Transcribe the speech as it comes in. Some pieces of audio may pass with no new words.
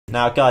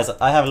Now, guys,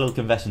 I have a little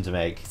confession to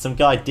make. Some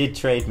guy did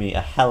trade me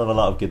a hell of a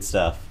lot of good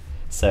stuff.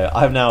 So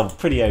I'm now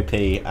pretty OP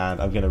and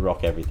I'm going to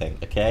rock everything,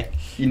 okay?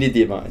 You need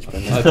the advantage,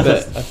 Ben. I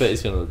bet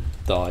he's going to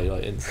die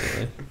like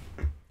instantly.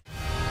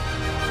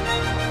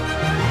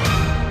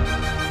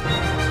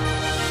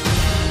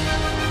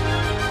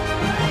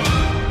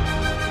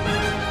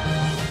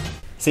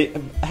 See,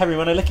 Henry,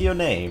 when I look at your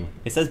name,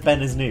 it says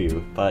Ben is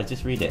new, but I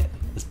just read it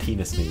as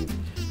penis new.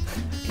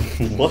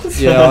 What?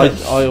 Yeah,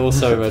 I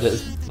also read it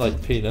as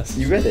like penis.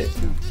 You read it?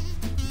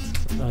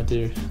 I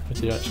do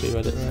actually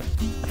read it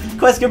right.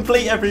 Quest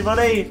complete,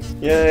 everybody!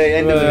 Yay,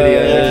 end of the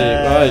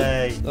video.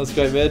 Right, that was a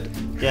great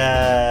vid.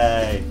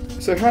 Yay!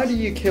 So how do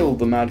you kill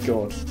the mad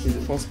god? Is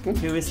it possible?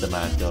 Who is the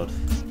mad god?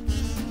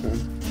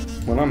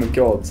 Well, I'm a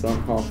god, so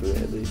I'm half of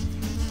it at least.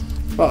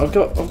 Right, I've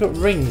got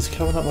rings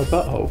coming up my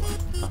butthole.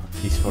 Oh,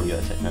 you should probably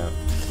get that checked out.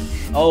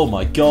 Oh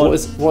my god! What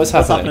is What's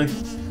happening?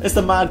 It's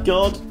the mad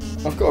god!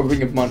 I've got a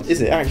ring of mine.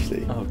 Is it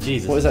actually? Oh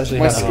Jesus! What is actually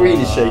My happening? screen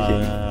is shaking.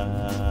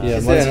 Yeah,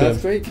 Is mine's there an going.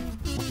 earthquake?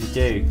 What do you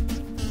do?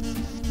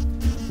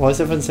 Why is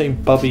everyone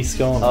saying Bubby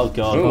Scarn? Oh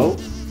god! Oh.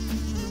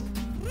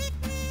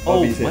 Oh,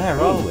 Bobby's here. where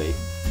are we?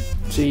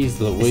 Jeez It's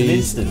an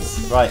Louise.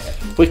 instance. Right,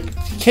 We're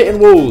kitten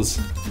walls.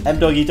 M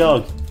Doggy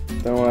Dog.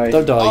 Don't worry.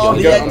 Don't die. Oh,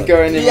 you gotta I'm go.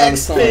 going in around the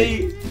side.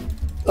 XP!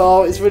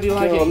 Oh, it's really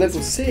lagging. Oh,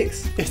 level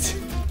 6.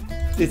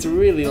 It's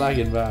really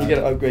lagging, man. You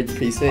gotta upgrade your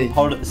PC.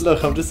 Hold it.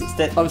 Look,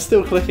 I'm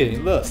still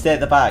clicking. Look. Stay at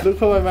the back. Look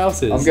where my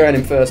mouse is. I'm going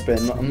in first,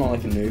 Ben. I'm not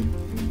like a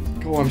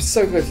noob. God, I'm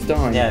so close to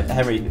dying. Yeah,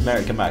 Henry,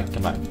 Merrick, come back,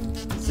 come back.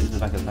 Sit to the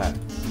back of the pack.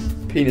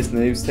 Penis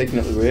noobs taking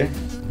up the rear.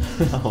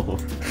 Oh.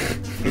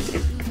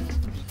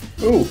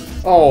 Ooh.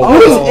 Oh,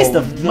 Oh, it's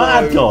the no.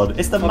 mad god.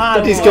 It's the mad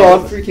died. He's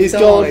god. gone. Freaking He's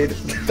died.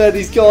 gone. Ben,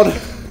 he's gone.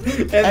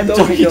 M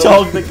Doggy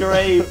Dog, the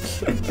grave.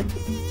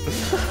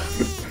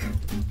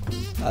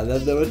 And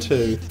then there were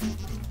 2.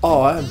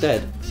 Oh, I am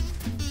dead.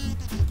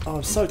 Oh,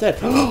 I'm so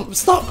dead. I'm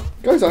stuck.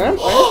 Guys, I am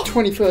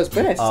 21st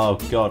best. Oh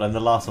god, I'm the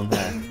last one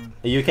there.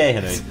 Are you okay,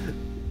 Henry?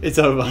 It's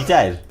over. You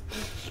dead?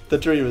 The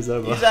dream is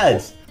over. You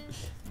dead?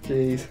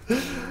 Jeez.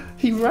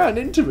 He ran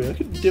into me. I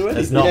couldn't do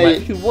anything. not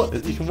meant-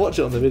 you can watch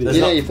it on the video.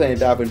 You know you're playing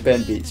dab when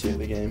Ben beats you in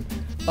the game.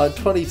 I'm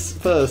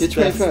 21st. You're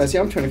 21st,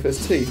 yeah, I'm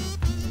 21st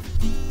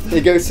too.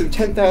 It goes from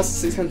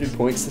 10,600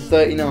 points to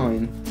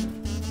 39.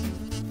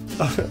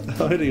 I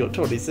only got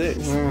 26.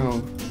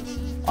 Wow.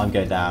 I'm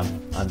going down.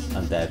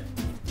 I'm dead.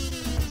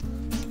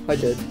 I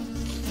did.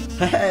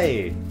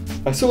 Hey!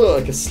 I saw it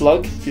like a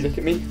slug, if you look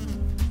at me.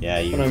 Yeah,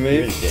 you When I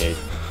really moved. did.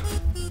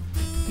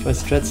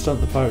 Where's Dread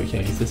Stunt the Pirate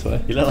King? He's this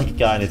way. You look like a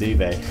guy in a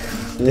duvet.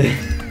 Yeah.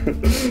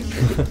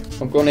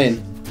 I've gone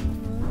in.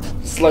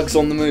 Slugs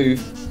on the move.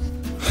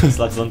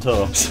 Slugs on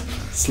tour.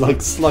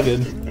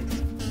 Slugging.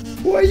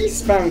 Why are you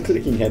spam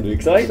clicking, Henry?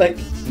 Because I like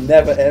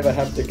never ever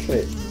have to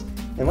click.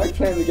 Am I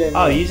playing the game? Oh,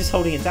 right? you're just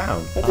holding it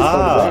down. I just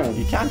hold it down.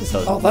 You can just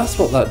hold Oh, it. that's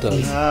what that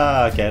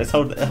does. Okay, let's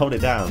hold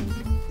it down.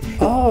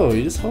 Oh,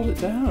 you just hold it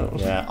down.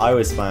 Yeah, I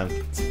always spam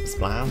clicking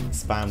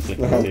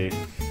Spam. too.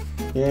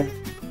 Yeah.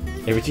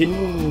 Hey, Richard,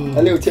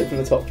 A little tip from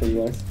the top for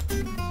you guys.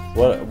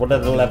 what are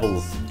the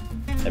levels,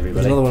 There's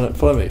everybody? another one.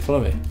 Follow me.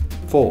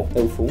 4.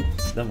 Level 4.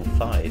 Level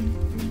 5.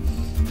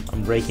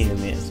 I'm raking in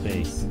the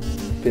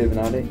XP. Bit of an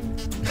addict.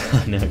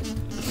 I know.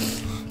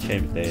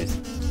 Shame days.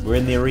 We're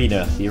in the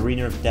arena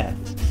of death.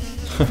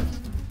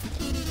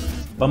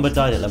 Bumba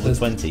died at level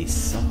 20.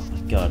 Oh my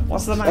god.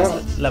 What's the max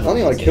I level?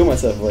 think I'd kill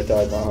myself if I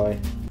died that high.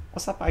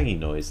 What's that banging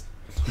noise?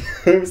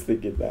 I was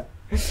thinking that.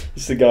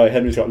 Just a guy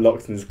Henry's got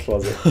locked in his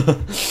closet.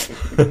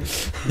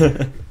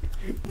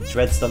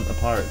 Dread Stump the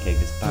Pirate King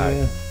is back.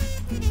 Yeah.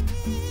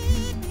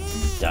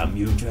 Damn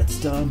you, Dread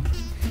Stump.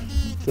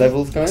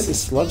 Levels, It's guys? a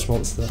sludge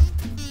monster.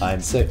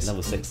 I'm 6.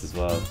 level 6 as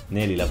well.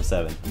 Nearly level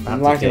 7.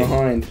 I'm lagging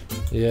behind.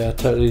 Yeah,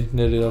 totally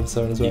nearly level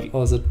 7 as well.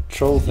 Oh, there's a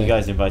troll You thing.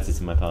 guys invited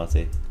to my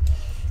party.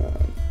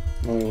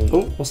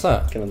 Oh, what's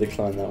that? Gonna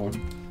decline that one.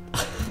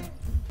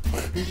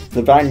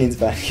 The banging's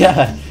back.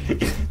 Yeah.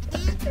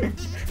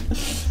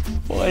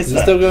 What is Is it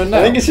that? still going now?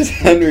 I think it's just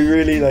Henry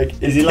really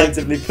like Is he, like-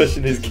 intensively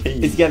pushing his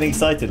keys. He's getting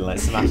excited and like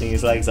smashing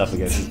his legs up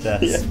against his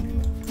desk. Yeah.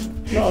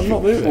 No, I'm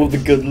not moving. All the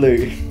good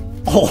loot.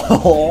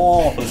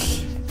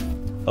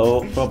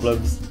 Oh,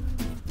 problems.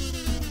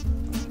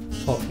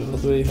 Hot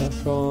girls, we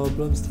have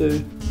problems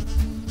too.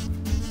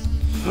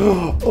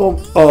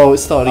 Oh,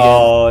 it's starting again.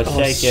 Oh, it's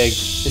shaking.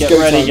 sh- Get go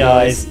ready, time,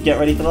 guys. guys. Get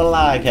ready for the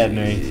lag,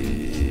 Henry.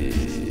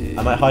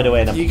 I might hide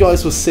away in a... You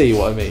guys will see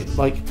what I mean.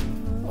 Like,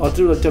 I'll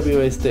do like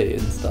WASD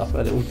and stuff,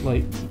 and it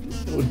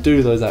will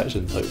do those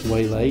actions like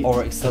way late.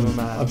 Oryx Summer And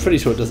Man. I'm pretty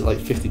sure it does it like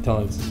 50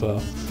 times as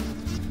well.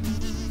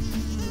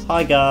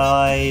 Hi,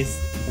 guys.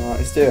 Alright,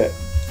 let's do it.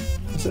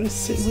 It's only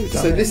 6 moves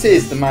down So here. this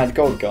is the mad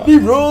god guy.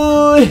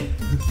 Leroy!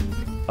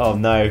 Oh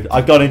no,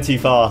 I've gone in too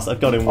fast. I've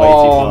gone in way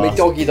Oh, too my fast.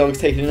 doggy dog's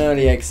taking an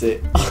early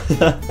exit.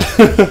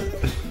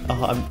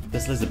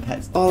 There's loads of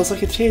pets. Oh, it's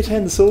like a tier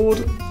 10 sword.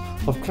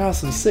 I've grabbed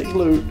some sick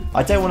loot.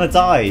 I don't want to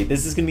die.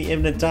 This is going to be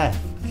imminent death.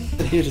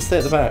 Here, just stay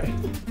at the back.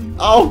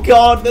 Oh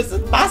god, there's a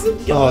massive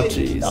guy. Oh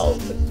jeez. Oh,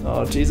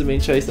 Oh jeez, I'm being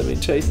chased.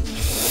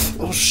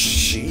 Oh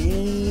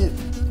shit.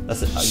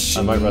 That's it.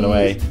 I might run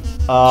away.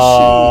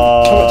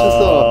 Oh. Come up to the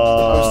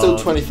start.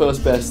 I'm still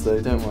 21st best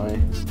though, don't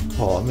worry.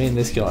 Oh, me and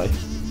this guy.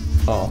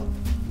 Oh,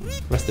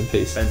 rest in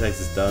peace. Ben's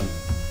eggs is done.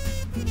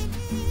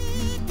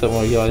 Don't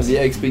worry, guys. Have the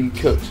eggs been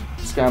cooked,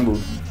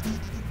 scrambled?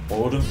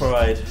 Boiled and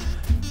fried.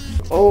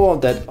 Oh, I'm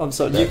dead. I'm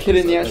so Are dead. you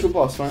killing the actual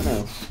boss right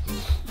now?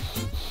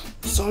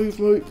 Save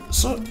me.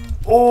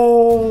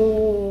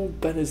 Oh,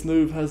 Ben's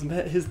noob has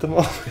met his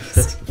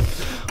demise.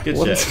 Good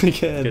Once show.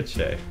 again. Good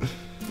show.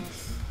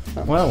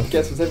 Well.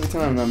 Guess what's every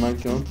time now,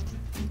 Mike, go on.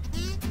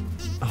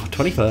 Oh,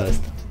 21st.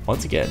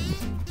 Once again.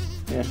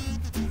 Yeah.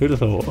 Who'd have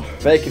thought?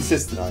 Very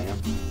consistent, I am.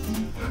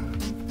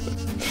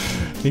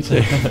 Me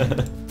too.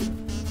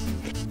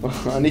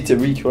 I need to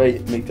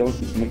recreate Doggy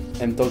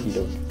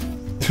Dog.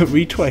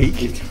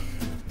 Retweak.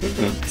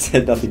 I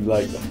said nothing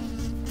like that.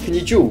 Can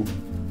you duel?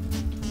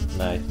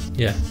 No.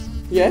 Yeah.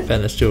 Yeah?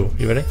 Ben, let's duel.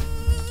 You ready?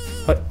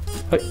 Hi.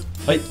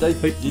 Wait,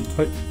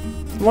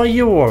 Why are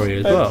you a warrior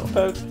as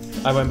well?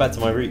 I went back to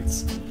my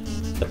roots.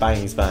 The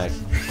banging's back.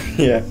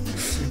 Yeah.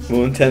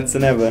 More intense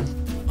than ever.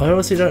 I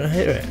honestly don't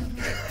hear it.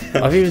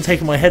 I've even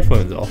taken my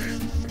headphones off.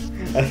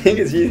 I think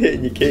it's you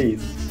hitting your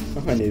keys.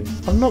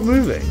 I'm not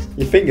moving.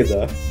 Your fingers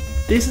are.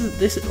 This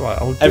is right.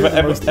 I'll do Everyone-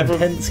 the most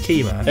everyone- intense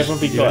key match. Everyone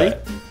be You ready?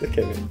 quiet. Look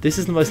at me. This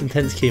is the most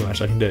intense key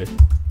match I can do.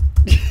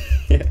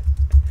 Yeah.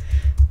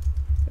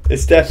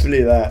 It's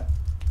definitely that.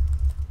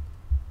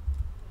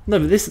 No,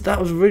 but that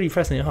was really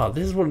pressing it hard.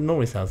 This is what it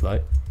normally sounds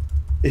like.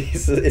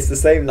 It's the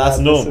same. That's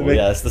loudness normal, as me.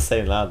 yeah, it's the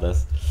same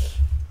loudness.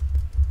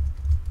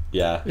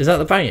 Yeah. Is that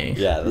the banging?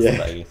 Yeah, that's Yeah. the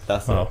banging.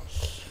 That's Oh,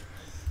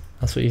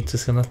 that's what you're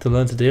just gonna have to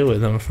learn to deal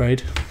with, I'm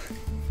afraid.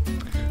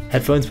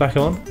 Headphones back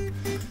on.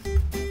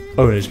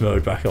 Orange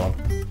mode back on.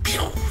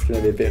 It's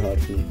gonna be a bit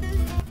hard for you.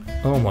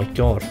 Oh my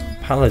god,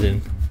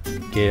 Paladin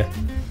gear.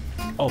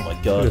 it. Oh my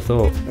Who'd god. have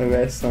thought?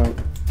 OS site.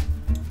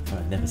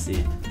 I've never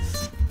seen.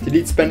 Did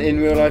you spend in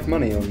real life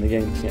money on the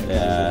game?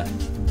 Yeah.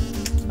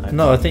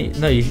 No, I think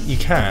no. You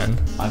can,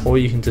 I'm- or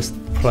you can just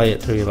play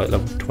it till you're like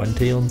level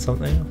 20 on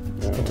something.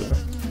 No. I don't know.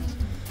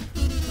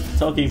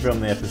 Talking from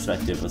the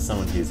perspective of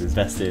someone who's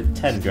invested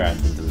 10 grand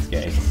into this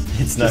game,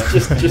 it's not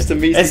Just a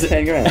measly it's-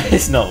 10 grand.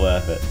 It's not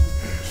worth it.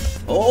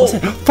 Oh, What's it?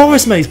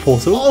 Forest Maze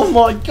Portal. oh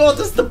my god,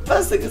 that's the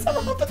best thing that's ever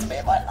happened to me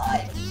in my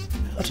life.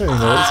 I don't even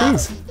know what it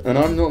is. And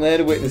I'm not there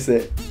to witness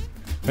it.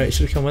 Right, you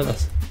should have come with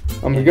us.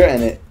 I'm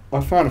regretting it.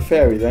 I found a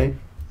fairy though.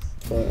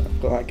 So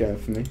I've got that going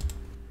for me.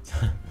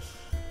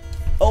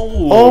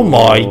 Oh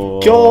my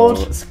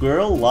god.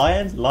 Squirrel,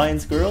 lion,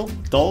 squirrel,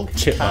 dog,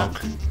 Chipmunk.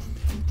 cat.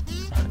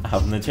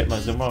 Having the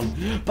chipmunks done wrong.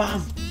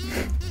 Bam!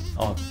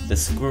 Oh, the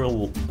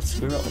squirrel.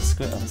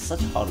 That's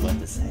such a hard word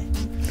to say.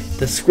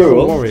 The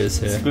Squirrel? Warriors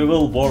here.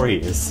 Squirrel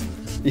warriors.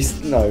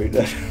 No.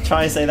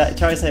 Try and say that.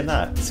 Try and say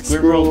that.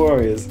 Squirrel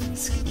Warriors.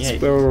 Yeah,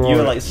 Squirrel you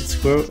were Warriors. like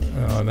Squirrel.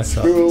 Oh, I messed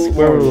up. Squirrel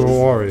Squirrel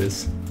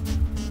Warriors. Warriors.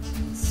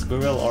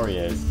 squirrel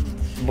Oreos.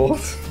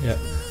 What? Yeah.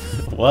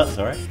 What?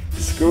 Sorry.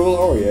 Squirrel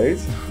Oreos?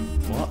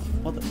 What?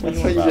 What? What are That's you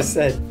on what you about? just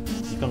said.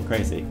 You've gone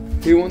crazy.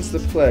 Who wants to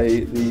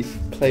play the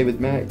Play with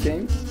Merit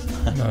game?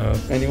 No.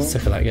 Anyone?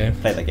 Sick of that game.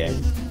 Play that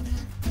game.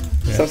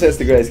 Yeah. Some say it's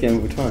the greatest game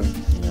of all time.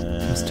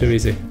 It's too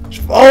easy.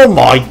 Oh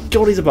my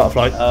god, he's a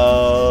butterfly.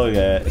 Oh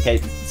yeah. Okay,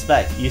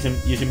 Spec. Use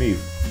your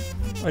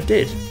move. I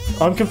did.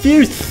 I'm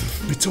confused.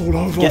 It's all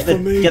over Get for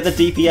me. the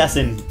DPS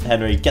in,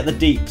 Henry. Get the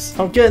deeps.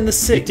 I'm getting the Your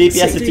sick. DPS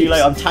sick is too deeps.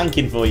 low. I'm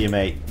tanking for you,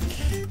 mate.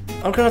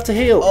 I'm gonna have to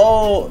heal.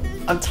 Oh,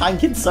 I'm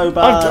tanking so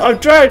bad. I'm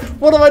dragged.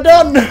 What have I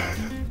done?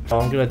 Oh,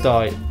 I'm gonna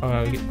die.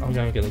 I'm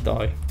gonna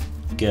die.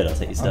 Good, I'll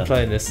take your stuff. I'm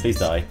playing this. Please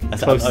die.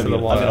 Close to the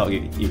wire. I'm not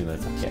even gonna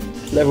attack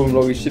it. Level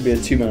vlog should be a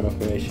 2-man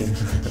operation.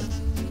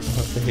 I'll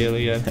have to heal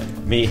again.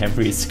 Me,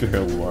 Henry,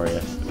 Squirrel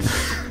Warrior.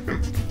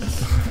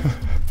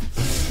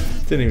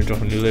 Didn't even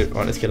drop any loot.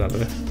 Right, let's get out of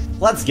here.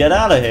 Let's get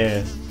out of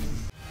here.